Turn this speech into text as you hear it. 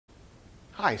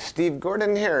Hi, Steve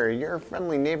Gordon here, your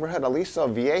friendly neighborhood Aliso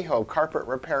Viejo carpet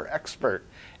repair expert.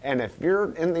 And if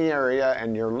you're in the area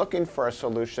and you're looking for a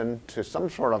solution to some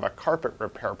sort of a carpet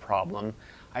repair problem,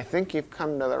 I think you've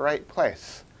come to the right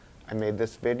place. I made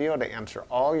this video to answer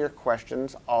all your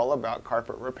questions all about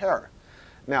carpet repair.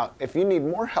 Now, if you need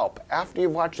more help after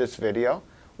you've watched this video,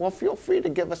 well, feel free to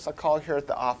give us a call here at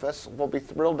the office. We'll be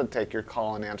thrilled to take your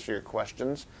call and answer your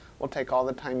questions. We'll take all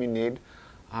the time you need.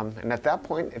 And at that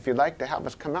point, if you'd like to have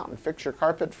us come out and fix your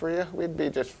carpet for you, we'd be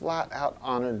just flat out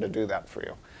honored to do that for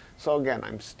you. So again,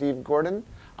 I'm Steve Gordon.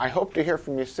 I hope to hear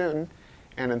from you soon.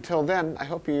 And until then, I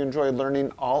hope you enjoy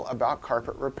learning all about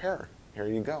carpet repair. Here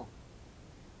you go.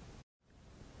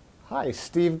 Hi,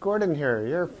 Steve Gordon here,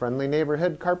 your friendly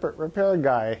neighborhood carpet repair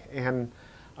guy. And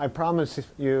I promise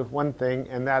you one thing,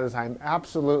 and that is I'm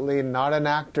absolutely not an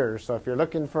actor. So if you're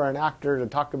looking for an actor to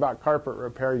talk about carpet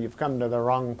repair, you've come to the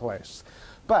wrong place.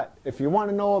 But if you want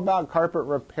to know about carpet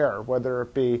repair, whether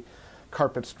it be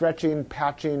carpet stretching,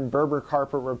 patching, Berber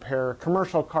carpet repair,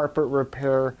 commercial carpet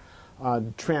repair,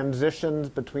 transitions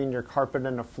between your carpet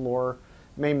and a floor,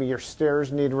 maybe your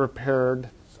stairs need repaired,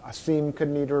 a seam could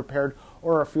need repaired,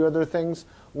 or a few other things,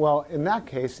 well, in that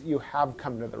case, you have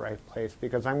come to the right place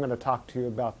because I'm going to talk to you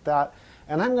about that.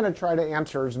 And I'm going to try to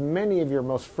answer as many of your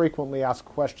most frequently asked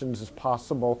questions as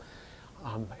possible.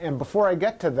 And before I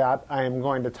get to that, I am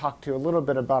going to talk to you a little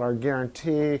bit about our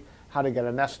guarantee, how to get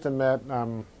an estimate,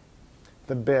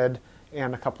 the bid,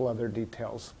 and a couple other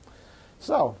details.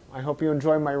 So, I hope you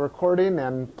enjoy my recording,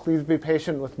 and please be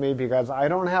patient with me because I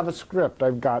don't have a script.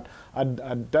 I've got a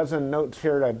dozen notes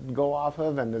here to go off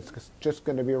of, and it's just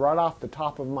going to be right off the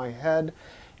top of my head.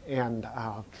 And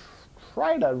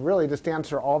try to really just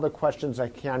answer all the questions I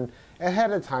can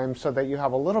ahead of time so that you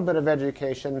have a little bit of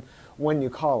education when you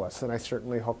call us, and I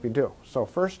certainly hope you do. So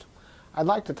first, I'd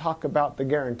like to talk about the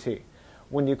guarantee.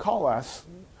 When you call us,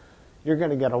 you're going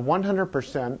to get a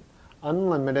 100%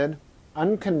 unlimited,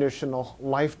 unconditional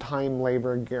lifetime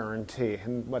labor guarantee.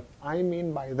 And what I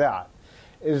mean by that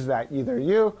is that either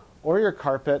you or your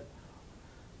carpet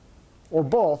or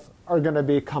both are going to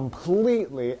be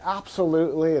completely,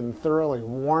 absolutely, and thoroughly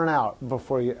worn out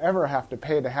before you ever have to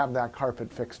pay to have that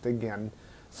carpet fixed again.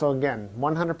 So again,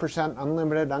 100%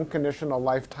 unlimited, unconditional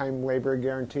lifetime labor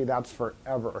guarantee, that's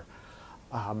forever.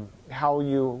 How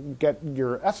you get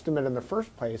your estimate in the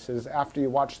first place is after you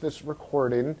watch this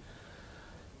recording,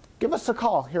 give us a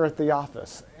call here at the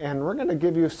office, and we're going to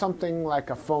give you something like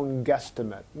a phone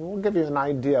guesstimate. We'll give you an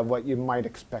idea of what you might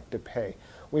expect to pay.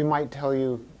 We might tell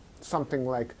you something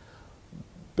like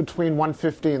between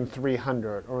 $150 and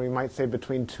 $300, or we might say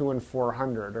between $200 and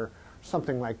 $400, or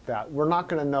something like that. We're not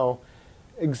going to know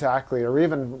exactly, or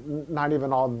even not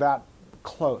even all that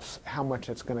close, how much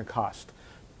it's going to cost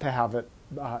to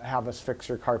have us fix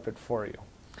your carpet for you.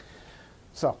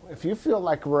 So if you feel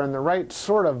like we're in the right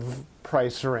sort of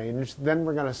price range, then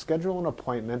we're going to schedule an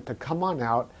appointment to come on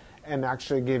out and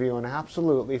actually give you an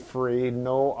absolutely free,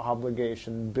 no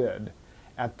obligation bid.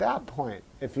 At that point,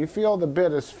 if you feel the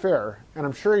bid is fair, and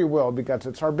I'm sure you will because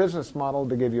it's our business model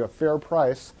to give you a fair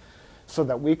price so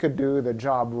that we could do the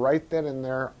job right then and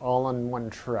there all in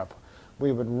one trip.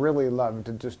 We would really love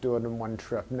to just do it in one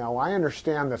trip. Now, I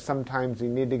understand that sometimes you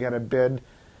need to get a bid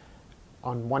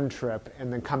on one trip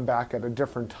and then come back at a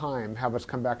different time, have us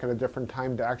come back at a different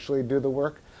time to actually do the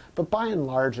work. But by and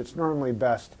large, it's normally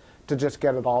best to just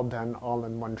get it all done all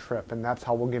in one trip, and that's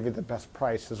how we'll give you the best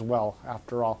price as well.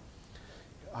 After all,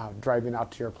 driving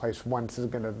out to your place once is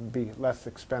going to be less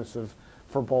expensive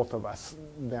for both of us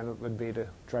than it would be to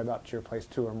drive out to your place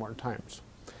 2 or more times.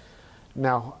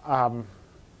 Now,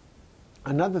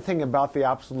 another thing about the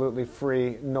absolutely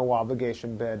free, no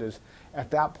obligation bid is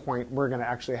at that point we're going to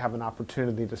actually have an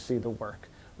opportunity to see the work.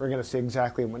 We're going to see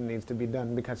exactly what needs to be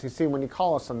done because you see, when you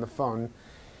call us on the phone,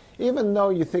 even though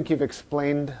you think you've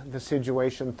explained the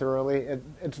situation thoroughly,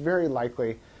 it's very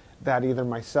likely that either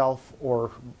myself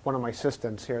or one of my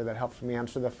assistants here that helps me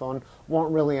answer the phone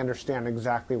won't really understand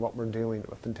exactly what we're dealing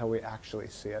with until we actually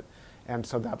see it. And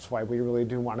so that's why we really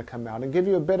do want to come out and give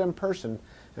you a bid in person.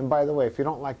 And by the way, if you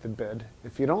don't like the bid,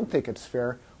 if you don't think it's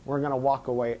fair, we're going to walk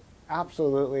away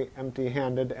absolutely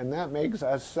empty-handed, and that makes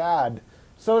us sad.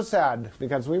 So sad,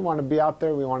 because we want to be out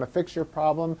there, we want to fix your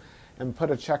problem and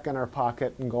put a check in our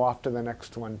pocket and go off to the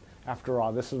next one. After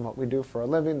all, this is what we do for a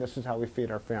living. This is how we feed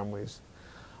our families.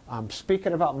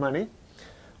 Speaking about money,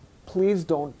 please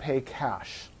don't pay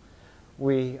cash.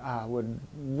 We would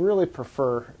really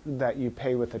prefer that you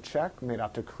pay with a check made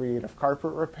out to Creative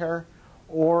Carpet Repair,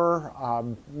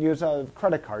 or use a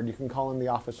credit card. You can call in the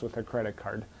office with a credit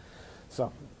card.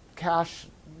 So cash,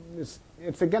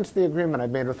 it's against the agreement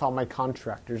I've made with all my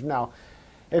contractors. Now,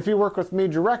 If you work with me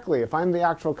directly, if I'm the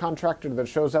actual contractor that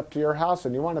shows up to your house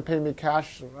and you want to pay me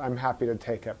cash, I'm happy to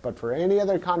take it. But for any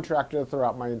other contractor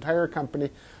throughout my entire company,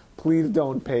 please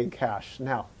don't pay cash.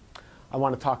 Now, I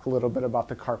want to talk a little bit about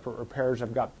the carpet repairs.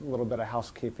 I've got a little bit of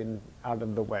housekeeping out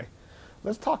of the way.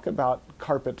 Let's talk about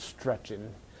carpet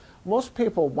stretching. Most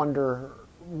people wonder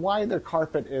why their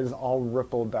carpet is all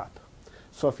rippled up.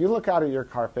 So if you look out at your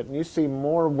carpet and you see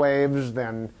more waves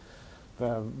than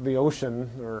the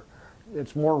ocean, or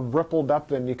it's more rippled up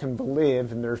than you can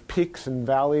believe, and there's peaks and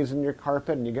valleys in your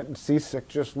carpet and you're getting seasick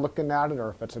just looking at it,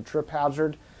 or if it's a trip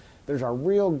hazard, there's a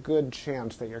real good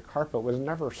chance that your carpet was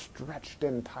never stretched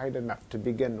in tight enough to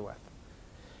begin with.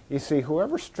 You see,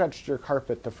 whoever stretched your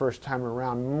carpet the first time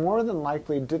around more than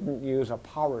likely didn't use a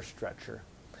power stretcher.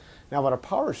 Now what a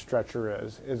power stretcher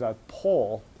is a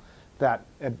pole that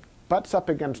it butts up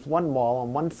against one wall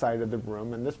on one side of the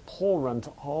room, and this pole runs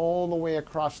all the way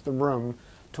across the room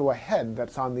to a head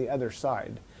that's on the other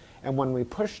side. And when we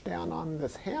push down on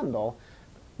this handle,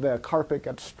 the carpet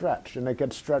gets stretched, and it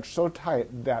gets stretched so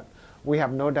tight that we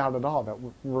have no doubt at all that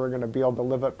we're going to be able to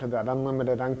live up to that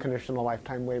unlimited, unconditional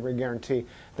lifetime waiver guarantee.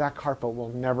 That carpet will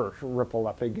never ripple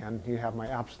up again. You have my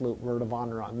absolute word of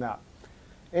honor on that.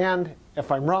 And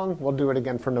if I'm wrong, we'll do it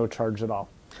again for no charge at all.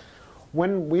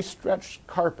 When we stretch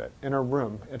carpet in a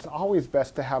room, it's always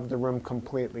best to have the room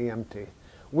completely empty.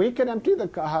 We can empty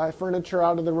the furniture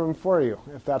out of the room for you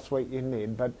if that's what you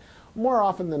need, but more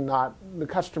often than not, the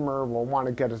customer will want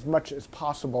to get as much as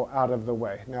possible out of the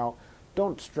way. Now,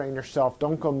 don't strain yourself.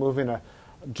 Don't go moving a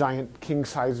giant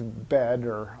king-size bed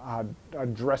or a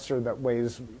dresser that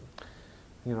weighs,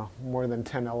 more than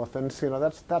 10 elephants.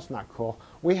 That's not cool.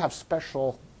 We have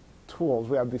special tools.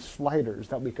 We have these sliders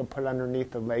that we can put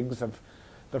underneath the legs of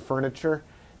the furniture.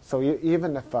 So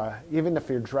even if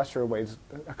your dresser weighs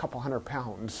a couple hundred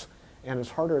pounds and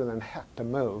is harder than heck to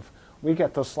move, we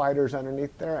get those sliders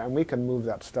underneath there, and we can move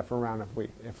that stuff around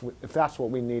if that's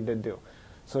what we need to do.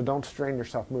 So don't strain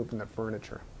yourself moving the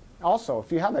furniture. Also,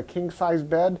 if you have a king-size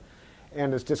bed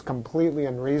and it's just completely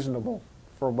unreasonable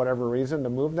for whatever reason to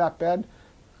move that bed,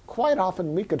 quite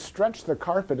often we could stretch the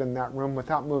carpet in that room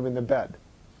without moving the bed.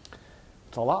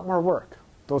 It's a lot more work.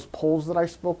 Those poles that I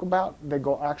spoke about, they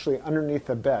go actually underneath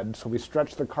the bed, so we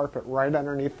stretch the carpet right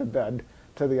underneath the bed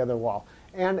to the other wall.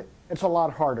 And it's a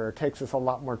lot harder. It takes us a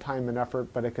lot more time and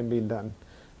effort, but it can be done.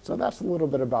 So that's a little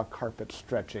bit about carpet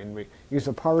stretching. We use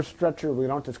a power stretcher. We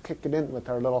don't just kick it in with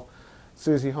our little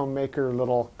Susie Homemaker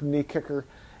little knee kicker,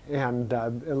 and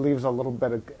it leaves a little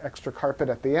bit of extra carpet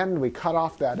at the end. We cut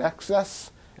off that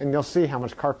excess, and you'll see how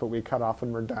much carpet we cut off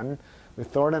when we're done. We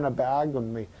throw it in a bag,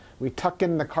 and we tuck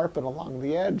in the carpet along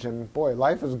the edge, and boy,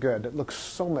 life is good. It looks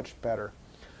so much better.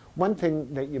 One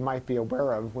thing that you might be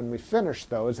aware of when we finish,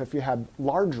 though, is if you had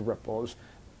large ripples,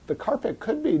 the carpet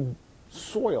could be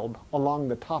soiled along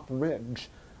the top ridge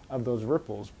of those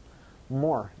ripples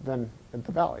more than at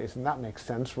the valleys, and that makes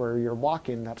sense. Where you're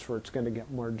walking, that's where it's going to get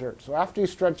more dirt. So after you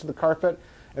stretch the carpet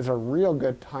is a real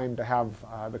good time to have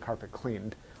the carpet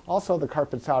cleaned. Also, the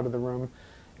carpet's out of the room,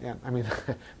 and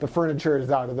the furniture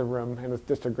is out of the room, and it's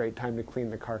just a great time to clean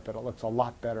the carpet. It looks a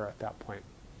lot better at that point.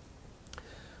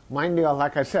 Mind you,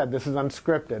 like I said, this is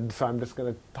unscripted, so I'm just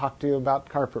going to talk to you about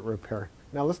carpet repair.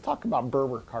 Now let's talk about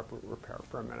Berber carpet repair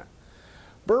for a minute.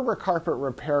 Berber carpet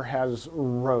repair has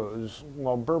rows.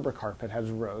 Well, Berber carpet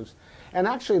has rows. And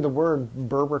actually the word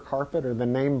Berber carpet, or the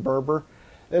name Berber,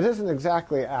 it isn't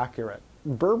exactly accurate.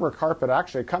 Berber carpet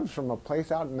actually comes from a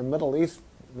place out in the Middle East,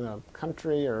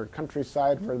 country or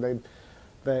countryside, where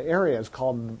the area is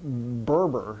called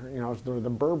Berber, the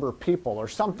Berber people or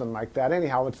something like that.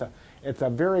 Anyhow, it's a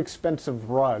very expensive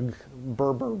rug,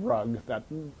 Berber rug.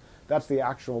 That's the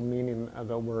actual meaning of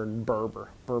the word Berber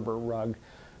rug.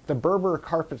 The Berber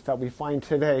carpets that we find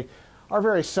today are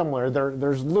very similar.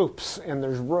 There's loops and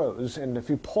there's rows, and if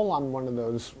you pull on one of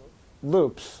those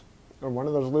loops, or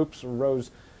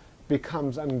rows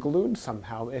becomes unglued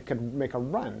somehow, it can make a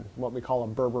run, what we call a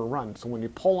Berber run. So when you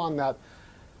pull on that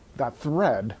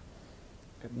thread,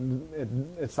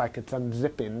 it's like it's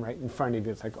unzipping right in front of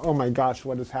you. It's like, oh my gosh,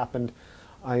 what has happened?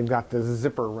 I've got this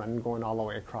zipper run going all the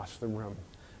way across the room.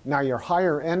 Now your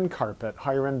higher end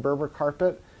Berber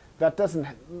carpet, that doesn't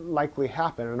likely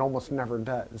happen. It almost never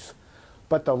does.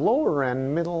 But the lower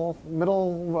end, middle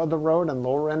of the road and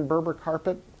lower end Berber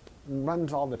carpet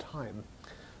runs all the time.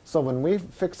 So when we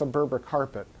fix a Berber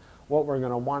carpet, what we're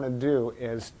going to want to do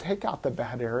is take out the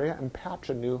bad area and patch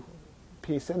a new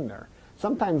piece in there.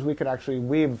 Sometimes we could actually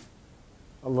weave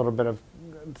a little bit of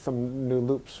some new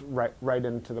loops right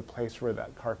into the place where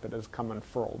that carpet is come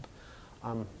unfurled.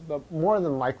 But more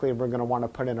than likely, we're going to want to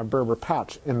put in a Berber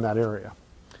patch in that area.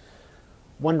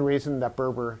 One reason that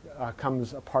Berber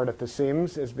comes apart at the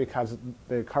seams is because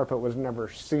the carpet was never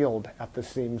sealed at the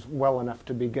seams well enough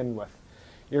to begin with.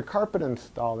 Your carpet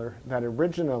installer that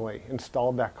originally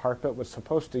installed that carpet was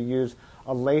supposed to use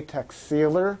a latex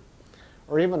sealer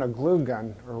or even a glue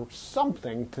gun or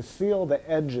something to seal the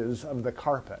edges of the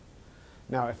carpet.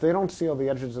 Now, if they don't seal the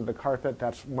edges of the carpet,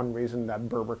 that's one reason that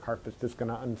Berber carpet is just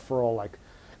going to unfurl like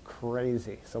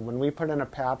crazy. So when we put in a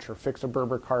patch or fix a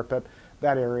Berber carpet,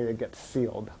 that area gets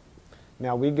sealed.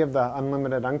 Now, we give the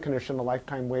unlimited, unconditional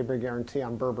lifetime waiver guarantee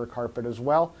on Berber carpet as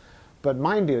well. But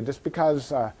mind you, just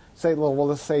because,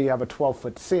 let's say you have a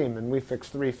 12-foot seam and we fix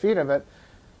 3 feet of it,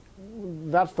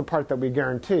 that's the part that we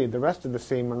guarantee. The rest of the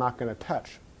seam we're not going to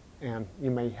touch. And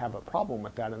you may have a problem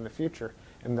with that in the future.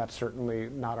 And that's certainly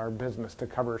not our business to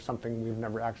cover something we've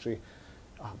never actually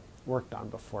worked on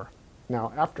before.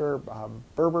 Now, after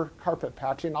Berber carpet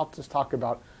patching, I'll just talk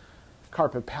about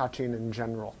carpet patching in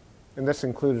general. And this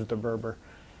includes the Berber.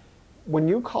 When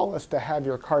you call us to have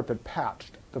your carpet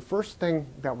patched, the first thing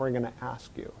that we're going to ask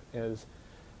you is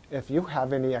if you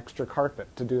have any extra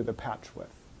carpet to do the patch with.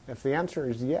 If the answer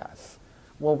is yes,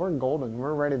 well, we're golden.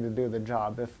 We're ready to do the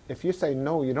job. If you say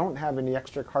no, you don't have any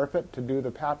extra carpet to do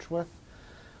the patch with,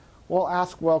 we'll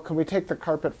ask, well, can we take the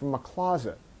carpet from a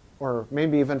closet or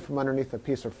maybe even from underneath a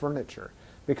piece of furniture?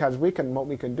 Because what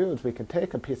we can do is we can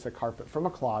take a piece of carpet from a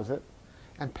closet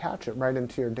and patch it right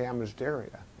into your damaged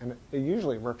area. And it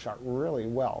usually works out really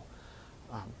well.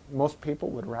 Most people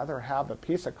would rather have a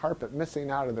piece of carpet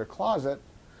missing out of their closet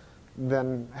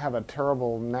than have a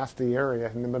terrible, nasty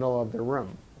area in the middle of their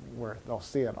room where they'll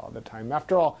see it all the time.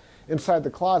 After all, inside the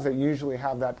closet, you usually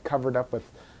have that covered up with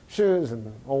shoes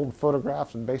and old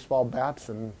photographs and baseball bats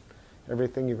and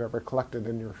everything you've ever collected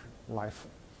in your life.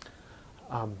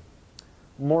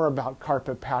 More about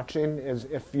carpet patching is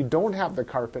if you don't have the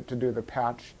carpet to do the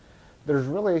patch, there's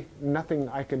really nothing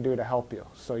I can do to help you.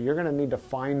 So you're going to need to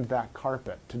find that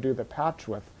carpet to do the patch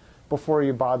with before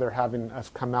you bother having us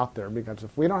come out there, because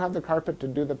if we don't have the carpet to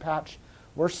do the patch,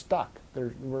 we're stuck.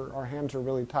 Our hands are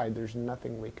really tied. There's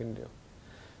nothing we can do.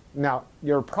 Now,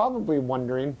 you're probably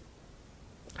wondering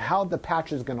how the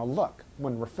patch is going to look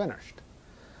when we're finished.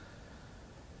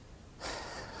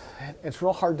 It's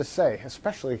real hard to say,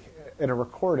 especially in a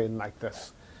recording like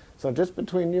this. So just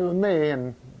between you and me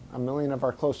and a million of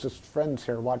our closest friends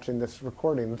here watching this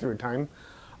recording through time,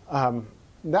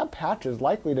 that patch is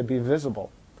likely to be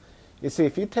visible. You see,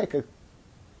 if you take a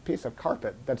piece of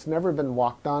carpet that's never been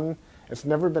walked on, it's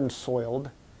never been soiled,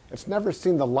 it's never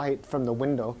seen the light from the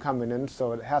window coming in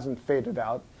so it hasn't faded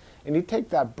out, and you take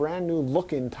that brand new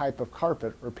looking type of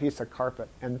carpet or piece of carpet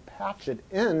and patch it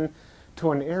in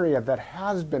to an area that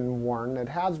has been worn, it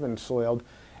has been soiled,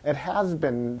 it has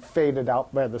been faded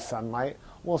out by the sunlight,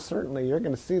 well, certainly you're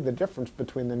going to see the difference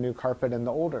between the new carpet and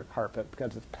the older carpet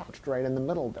because it's patched right in the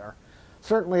middle there.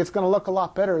 Certainly it's going to look a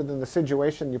lot better than the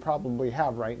situation you probably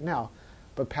have right now,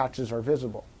 but patches are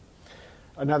visible.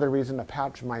 Another reason a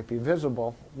patch might be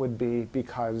visible would be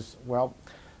because, well,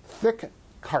 thick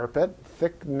carpet,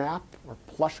 thick nap or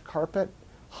plush carpet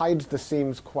hides the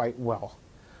seams quite well.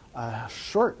 A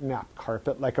short nap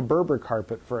carpet, like a Berber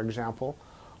carpet, for example,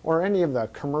 or any of the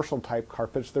commercial type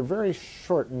carpets, they're very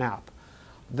short nap.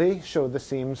 They show the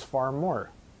seams far more.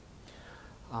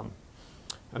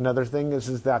 Another thing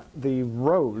is that the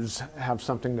rows have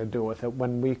something to do with it.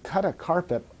 When we cut a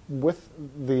carpet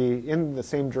in the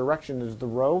same direction as the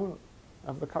row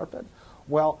of the carpet,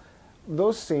 well,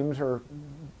 those seams are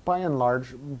by and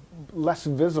large less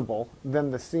visible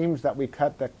than the seams that we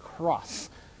cut that cross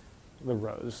the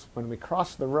rows. When we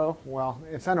cross the row, well,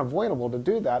 it's unavoidable to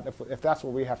do that if that's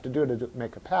what we have to do to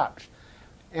make a patch.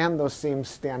 And those seams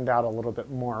stand out a little bit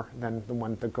more than the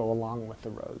ones that go along with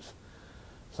the rows.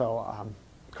 So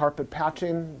carpet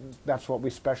patching, that's what we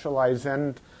specialize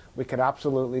in. We could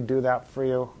absolutely do that for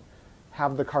you.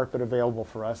 Have the carpet available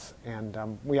for us, and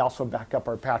we also back up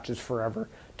our patches forever,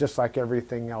 just like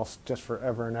everything else, just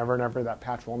forever and ever and ever. That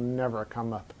patch will never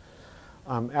come up.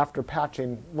 After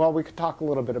patching, well, we could talk a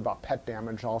little bit about pet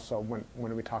damage also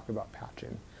when we talk about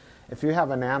patching. If you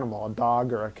have an animal, a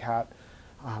dog or a cat,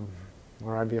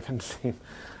 or I've even seen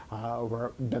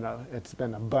it's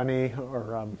been a bunny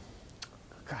or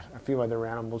a few other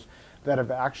animals that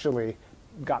have actually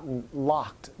gotten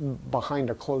locked behind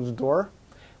a closed door.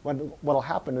 What'll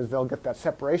happen is they'll get that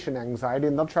separation anxiety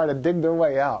and they'll try to dig their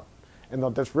way out and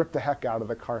they'll just rip the heck out of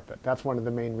the carpet. That's one of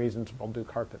the main reasons we'll do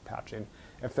carpet patching.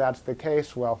 If that's the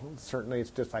case, well, certainly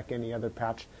it's just like any other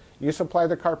patch. You supply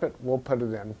the carpet, we'll put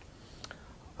it in.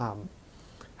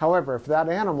 However, if that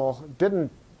animal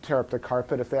didn't tear up the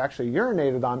carpet, if they actually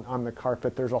urinated on the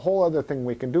carpet, there's a whole other thing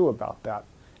we can do about that,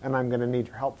 and I'm going to need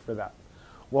your help for that.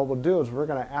 what we'll do is we're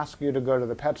going to ask you to go to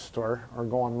the pet store or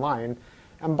go online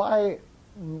and buy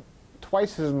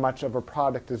twice as much of a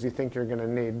product as you think you're going to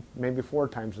need, maybe 4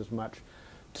 times as much,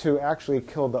 to actually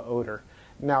kill the odor.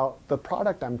 Now, the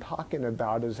product I'm talking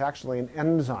about is actually an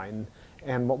enzyme,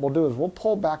 and what we'll do is we'll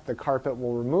pull back the carpet,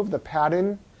 we'll remove the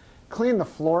padding, clean the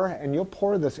floor, and you'll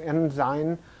pour this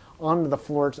enzyme onto the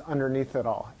floors underneath it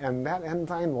all. And that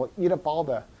enzyme will eat up all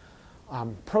the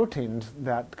proteins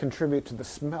that contribute to the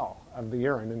smell of the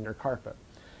urine in your carpet.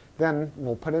 Then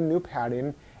we'll put in new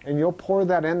padding, and you'll pour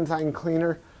that enzyme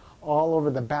cleaner all over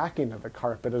the backing of the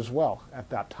carpet as well at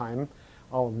that time.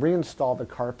 I'll reinstall the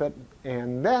carpet,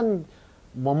 and then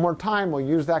one more time we'll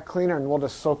use that cleaner and we'll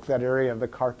just soak that area of the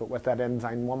carpet with that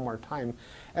enzyme one more time.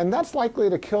 And that's likely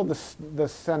to kill the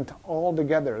scent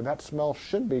altogether. That smell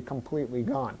should be completely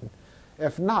gone.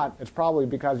 If not, it's probably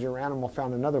because your animal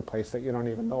found another place that you don't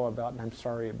even know about, and I'm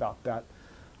sorry about that.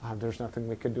 There's nothing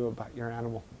we could do about your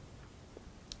animal.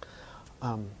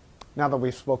 Now that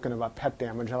we've spoken about pet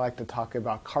damage, I like to talk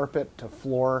about carpet to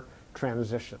floor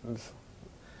transitions.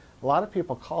 A lot of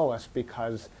people call us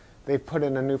because they put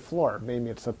in a new floor.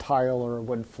 Maybe it's a tile or a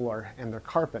wood floor, and their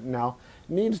carpet now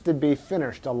needs to be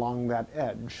finished along that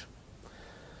edge.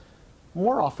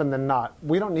 More often than not,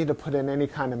 we don't need to put in any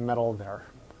kind of metal there.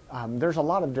 There's a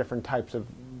lot of different types of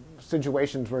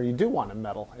situations where you do want a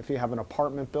metal. If you have an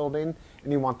apartment building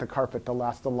and you want the carpet to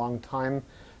last a long time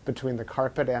between the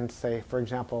carpet and, say, for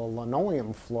example, a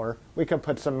linoleum floor, we could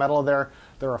put some metal there.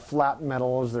 There are flat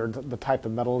metals. They're the type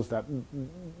of metals that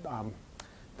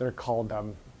they're called,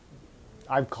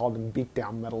 I've called them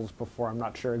beat-down metals before. I'm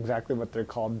not sure exactly what they're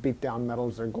called. Beat-down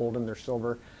metals, they're golden, they're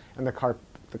silver, and the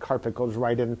carpet goes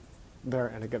right in there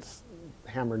and it gets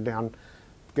hammered down.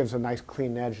 Gives a nice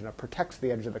clean edge, and it protects the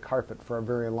edge of the carpet for a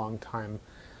very long time.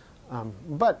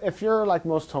 But if you're like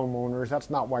most homeowners, that's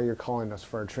not why you're calling us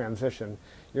for a transition.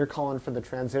 You're calling for the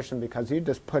transition because you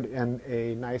just put in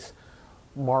a nice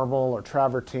marble or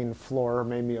travertine floor, or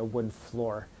maybe a wood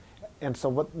floor. And so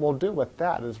what we'll do with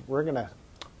that is we're going to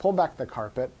pull back the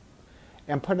carpet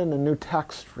and put in a new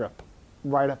tack strip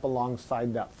right up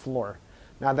alongside that floor.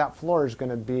 Now that floor is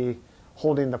going to be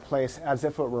holding the place as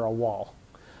if it were a wall.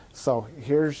 So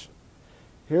here's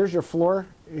your floor,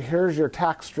 here's your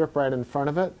tack strip right in front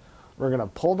of it. We're going to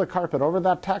pull the carpet over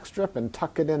that tack strip and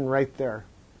tuck it in right there.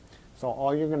 So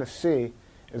all you're going to see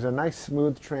is a nice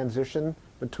smooth transition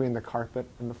between the carpet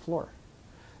and the floor.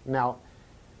 Now,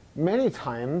 many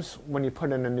times when you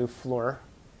put in a new floor,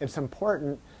 it's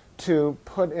important to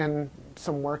put in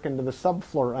some work into the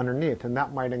subfloor underneath, and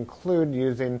that might include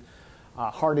using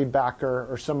hardy backer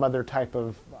or some other type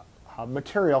of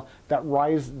material that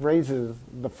raises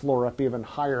the floor up even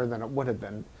higher than it would have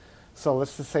been. So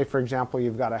let's just say, for example,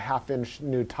 you've got a 1/2 inch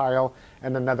new tile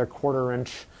and another 1/4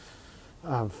 inch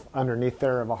of underneath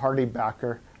there of a hardy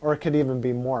backer, or it could even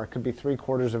be more. It could be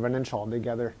 3/4 of an inch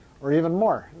altogether, or even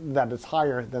more, that is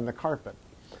higher than the carpet.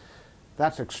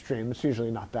 That's extreme. It's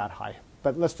usually not that high,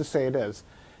 but let's just say it is.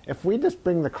 If we just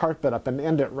bring the carpet up and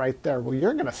end it right there, well,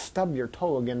 you're going to stub your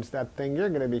toe against that thing. You're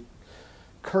going to be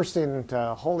cursing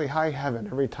to holy high heaven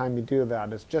every time you do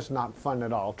that. It's just not fun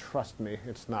at all. Trust me,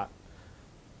 it's not.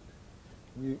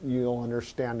 You'll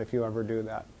understand if you ever do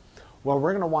that. What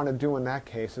we're going to want to do in that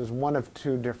case is one of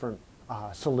 2 different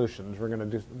solutions. We're going to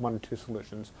do 1 of 2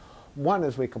 solutions. One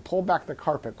is we can pull back the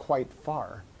carpet quite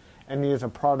far and use a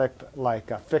product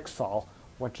like a Fix-All,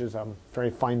 which is a very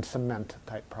fine cement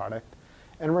type product.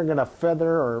 And we're going to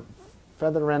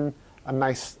feather in a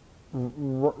nice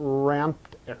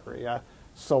ramped area,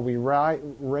 so we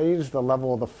raise the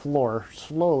level of the floor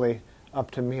slowly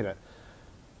up to meet it.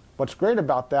 What's great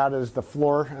about that is the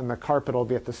floor and the carpet will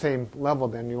be at the same level,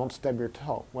 then you won't stub your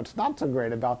toe. What's not so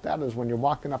great about that is when you're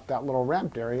walking up that little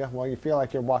ramped area, well, you feel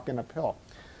like you're walking uphill.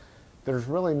 There's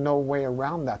really no way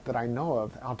around that I know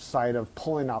of outside of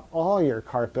pulling out all your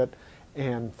carpet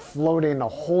and floating a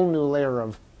whole new layer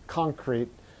of concrete,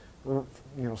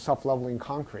 self-leveling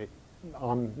concrete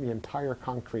on the entire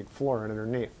concrete floor and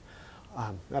underneath.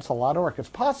 That's a lot of work. It's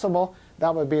possible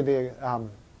that would be the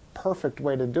perfect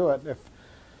way to do it if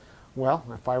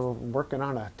I were working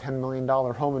on a $10 million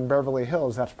home in Beverly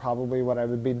Hills, that's probably what I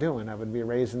would be doing. I would be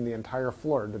raising the entire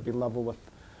floor to be level with,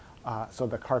 so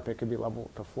the carpet could be level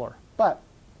with the floor. But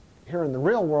here in the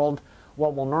real world,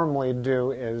 what we'll normally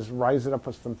do is rise it up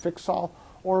with some Fix-All,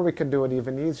 or we could do it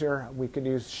even easier. We could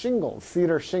use shingles,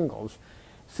 cedar shingles.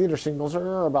 Cedar shingles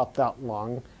are about that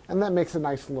long, and that makes a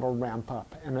nice little ramp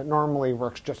up, and it normally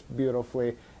works just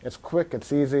beautifully. It's quick,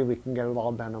 it's easy, we can get it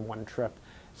all done in one trip.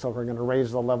 So we're going to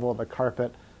raise the level of the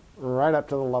carpet right up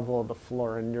to the level of the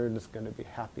floor, and you're just going to be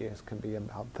happy as can be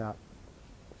about that.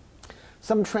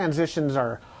 Some transitions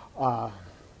are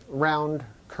round,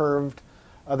 curved.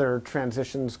 Other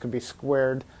transitions could be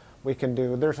squared.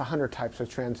 There's 100 types of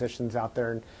transitions out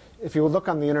there. And if you look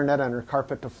on the internet under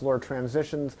carpet to floor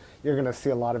transitions, you're going to see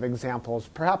a lot of examples.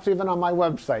 Perhaps even on my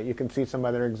website, you can see some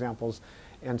other examples.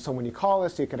 And so when you call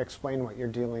us, you can explain what you're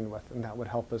dealing with, and that would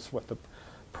help us with the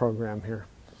program here.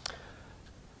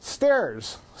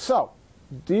 Stairs. So,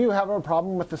 do you have a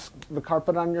problem with the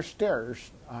carpet on your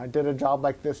stairs? I did a job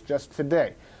like this just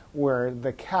today, where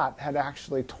the cat had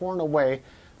actually torn away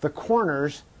the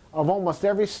corners of almost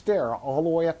every stair all the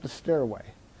way up the stairway.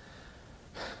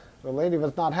 The lady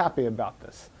was not happy about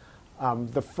this.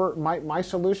 My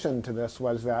solution to this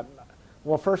was that,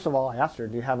 well, first of all, I asked her,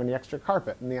 do you have any extra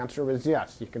carpet? And the answer was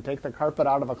yes. You can take the carpet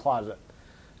out of a closet.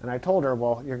 And I told her,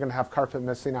 well, you're going to have carpet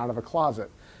missing out of a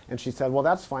closet. And she said, well,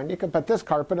 that's fine. You can put this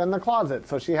carpet in the closet.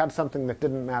 So she had something that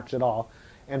didn't match at all.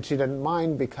 And she didn't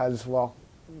mind because, well,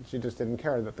 she just didn't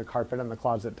care that the carpet in the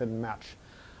closet didn't match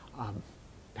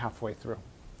halfway through.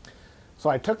 So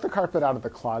I took the carpet out of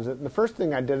the closet, and the first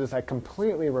thing I did is I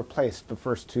completely replaced the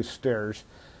first two stairs,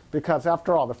 because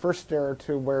after all, the first stair or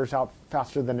two wears out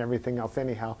faster than everything else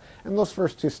anyhow, and those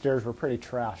first two stairs were pretty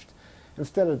trashed.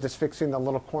 Instead of just fixing the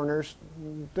little corners,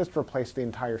 just replace the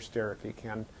entire stair if you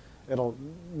can. It'll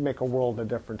make a world of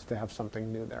difference to have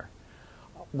something new there.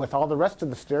 With all the rest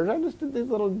of the stairs, I just did these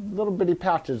little bitty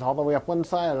patches all the way up one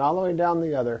side and all the way down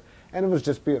the other, and it was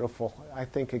just beautiful. I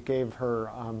think it gave her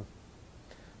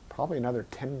probably another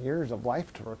 10 years of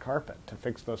life to her carpet to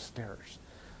fix those stairs.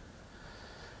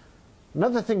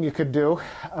 Another thing you could do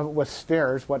with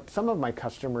stairs, what some of my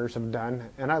customers have done,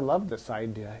 and I love this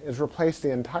idea, is replace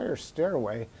the entire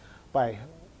stairway by,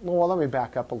 well, let me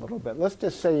back up a little bit. Let's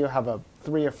just say you have a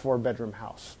 3 or 4 bedroom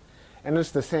house, and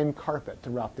it's the same carpet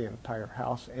throughout the entire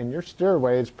house, and your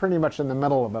stairway is pretty much in the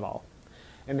middle of it all.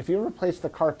 And if you replace the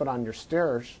carpet on your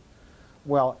stairs,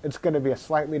 well, it's going to be a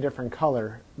slightly different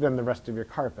color than the rest of your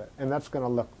carpet, and that's going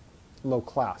to look low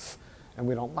class, and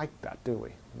we don't like that, do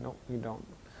we? No, we don't.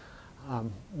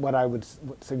 What I would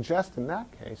suggest in that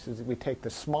case is that we take the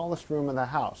smallest room in the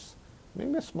house,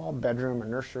 maybe a small bedroom or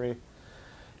nursery,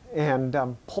 and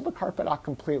pull the carpet out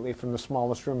completely from the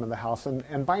smallest room in the house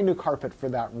and buy new carpet for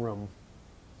that room.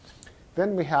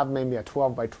 Then we have maybe a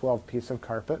 12 by 12 piece of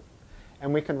carpet,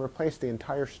 and we can replace the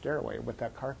entire stairway with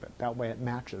that carpet. That way it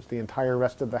matches the entire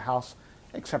rest of the house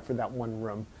except for that one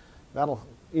room. That'll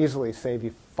easily save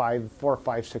you $4,000,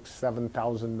 $5,000, $6,000,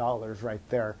 $7,000 right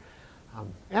there.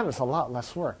 And it's a lot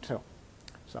less work too.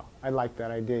 So I like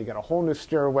that idea. You get a whole new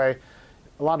stairway.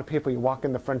 A lot of people, you walk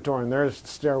in the front door and there's the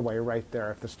stairway right there.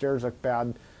 If the stairs look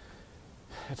bad,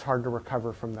 it's hard to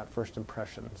recover from that first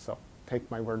impression. So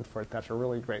take my word for it. That's a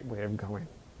really great way of going.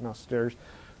 Now stairs.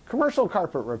 Commercial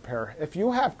carpet repair. If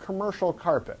you have commercial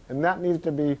carpet and that needs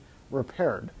to be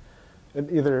repaired, it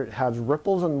either has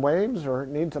ripples and waves or it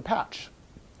needs a patch.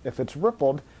 If it's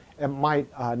rippled, it might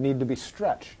need to be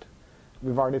stretched.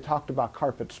 We've already talked about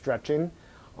carpet stretching.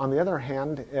 On the other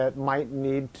hand, it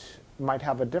might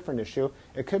have a different issue.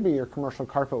 It could be your commercial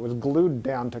carpet was glued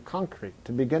down to concrete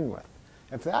to begin with.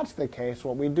 If that's the case,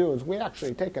 what we do is we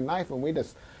actually take a knife and we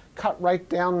just cut right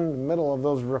down the middle of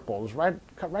those ripples,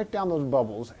 cut right down those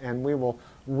bubbles, and we will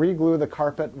re-glue the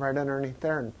carpet right underneath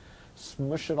there and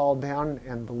smush it all down,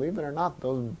 and believe it or not,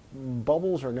 those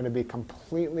bubbles are going to be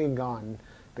completely gone.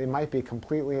 They might be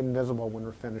completely invisible when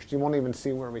we're finished. You won't even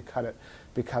see where we cut it,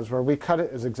 because where we cut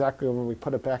it is exactly where we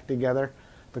put it back together.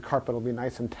 The carpet will be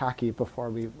nice and tacky before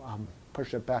we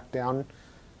push it back down.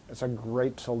 It's a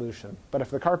great solution. But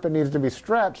if the carpet needs to be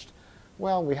stretched,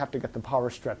 well, we have to get the power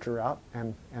stretcher out,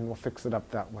 and we'll fix it up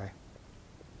that way.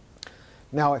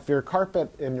 Now, if your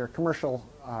carpet in your commercial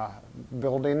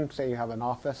building, say you have an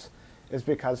office, is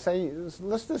because,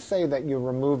 let's just say that you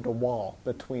removed a wall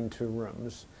between two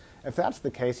rooms. If that's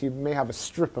the case, you may have a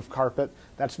strip of carpet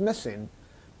that's missing.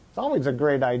 It's always a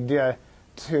great idea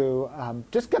to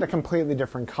just get a completely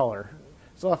different color.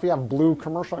 So if you have blue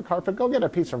commercial carpet, go get a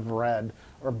piece of red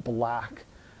or black.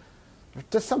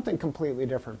 Just something completely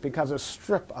different, because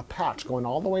a patch going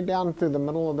all the way down through the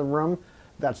middle of the room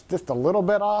that's just a little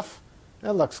bit off,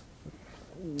 it looks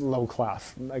low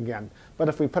class again. But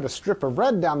if we put a strip of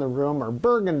red down the room, or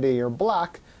burgundy or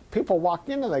black, people walk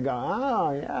in and they go,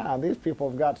 oh yeah, these people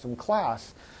have got some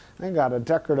class. They got a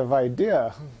decorative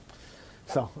idea.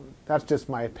 So that's just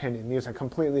my opinion. Use a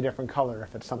completely different color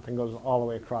if it's something goes all the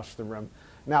way across the room.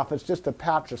 Now if it's just a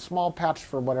patch, a small patch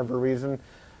for whatever reason,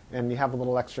 and you have a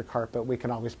little extra carpet, we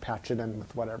can always patch it in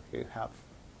with whatever you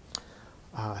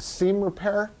have. Seam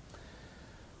repair.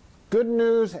 Good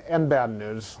news and bad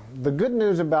news. The good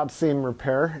news about seam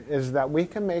repair is that we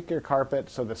can make your carpet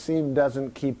so the seam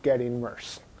doesn't keep getting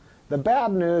worse. The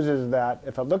bad news is that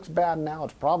if it looks bad now,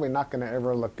 it's probably not going to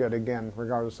ever look good again,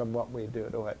 regardless of what we do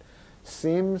to it.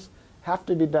 Seams have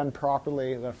to be done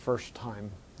properly the first time.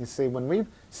 You see, when we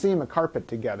seam a carpet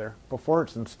together before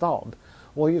it's installed,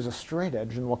 we'll use a straight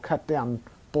edge and we'll cut down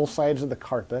both sides of the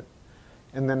carpet,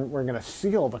 and then we're going to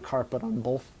seal the carpet on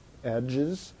both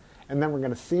edges, and then we're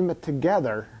going to seam it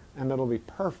together, and it'll be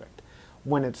perfect.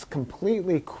 When it's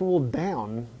completely cooled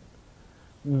down,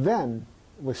 then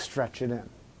we stretch it in.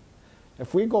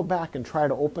 If we go back and try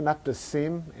to open up the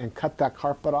seam and cut that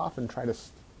carpet off and try to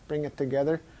bring it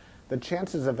together, the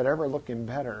chances of it ever looking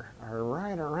better are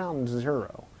right around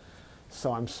 0.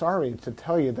 So I'm sorry to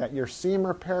tell you that your seam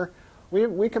repair,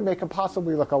 we can make it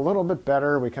possibly look a little bit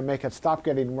better. We can make it stop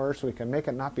getting worse. We can make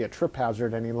it not be a trip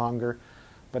hazard any longer.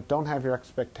 But don't have your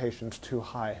expectations too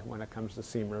high when it comes to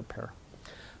seam repair.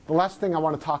 The last thing I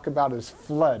want to talk about is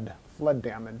flood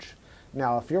damage.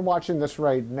 Now, if you're watching this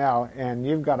right now and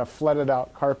you've got a flooded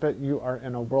out carpet, you are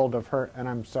in a world of hurt, and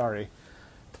I'm sorry.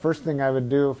 The first thing I would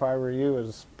do if I were you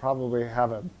is probably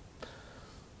have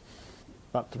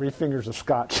about 3 fingers of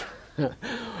scotch.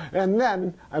 And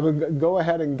then I would go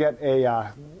ahead and get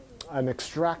an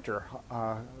extractor,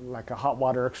 like a hot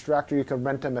water extractor. You can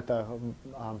rent them at the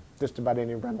just about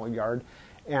any rental yard,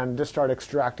 and just start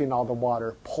extracting all the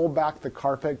water. Pull back the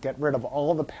carpet, get rid of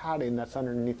all the padding that's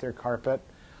underneath your carpet.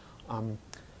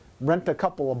 Rent a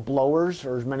couple of blowers,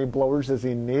 or as many blowers as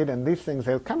you need, and these things,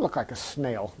 they kind of look like a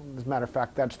snail. As a matter of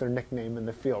fact, that's their nickname in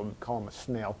the field. We call them a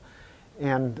snail.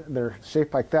 And they're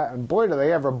shaped like that, and boy do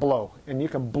they ever blow. And you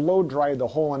can blow dry the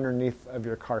whole underneath of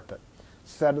your carpet.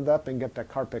 Set it up and get the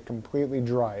carpet completely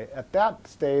dry. At that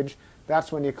stage,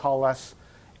 that's when you call us,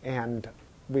 and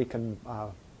we can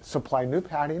supply new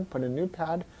padding, put a new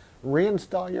pad,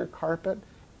 reinstall your carpet,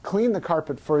 clean the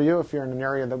carpet for you if you're in an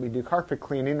area that we do carpet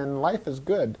cleaning, and life is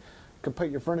good. You can put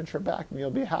your furniture back and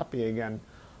you'll be happy again.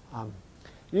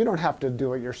 You don't have to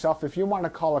do it yourself. If you want to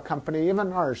call a company,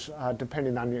 even ours,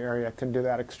 depending on your area, can do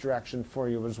that extraction for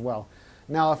you as well.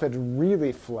 Now, if it's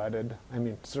really flooded, I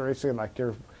mean, seriously, like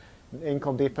you're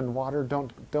ankle deep in water,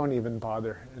 don't even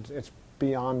bother. It's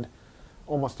beyond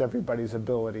almost everybody's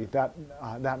ability.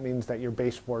 That means that your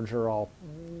baseboards are all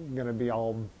going to be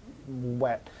all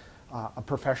wet. A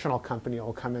professional company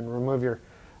will come in, remove your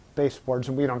baseboards,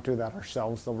 and we don't do that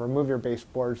ourselves. They'll remove your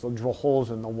baseboards, they'll drill holes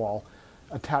in the wall,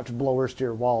 attach blowers to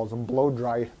your walls, and blow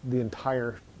dry the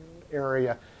entire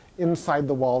area, inside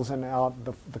the walls and out,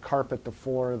 the carpet, the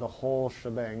floor, the whole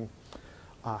shebang.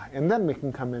 And then we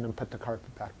can come in and put the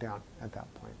carpet back down at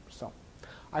that point. So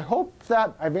I hope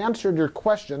that I've answered your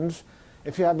questions.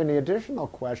 If you have any additional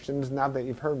questions, now that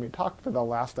you've heard me talk for the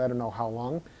last I don't know how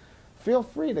long, feel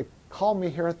free to call me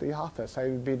here at the office. I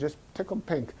would be just tickled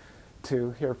pink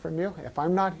to hear from you. If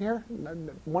I'm not here,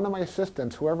 one of my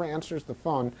assistants, whoever answers the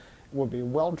phone, will be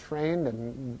well trained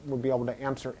and will be able to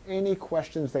answer any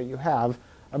questions that you have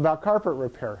about carpet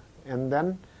repair. And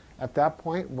then at that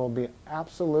point, we'll be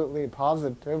absolutely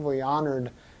positively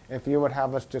honored if you would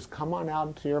have us just come on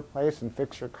out to your place and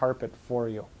fix your carpet for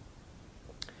you.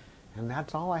 And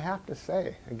that's all I have to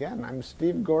say. Again, I'm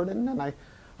Steve Gordon, and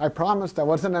I promised I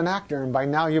wasn't an actor, and by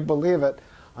now you believe it.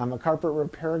 I'm a carpet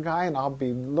repair guy, and I'll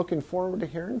be looking forward to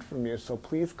hearing from you, so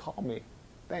please call me.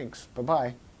 Thanks.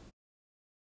 Bye-bye.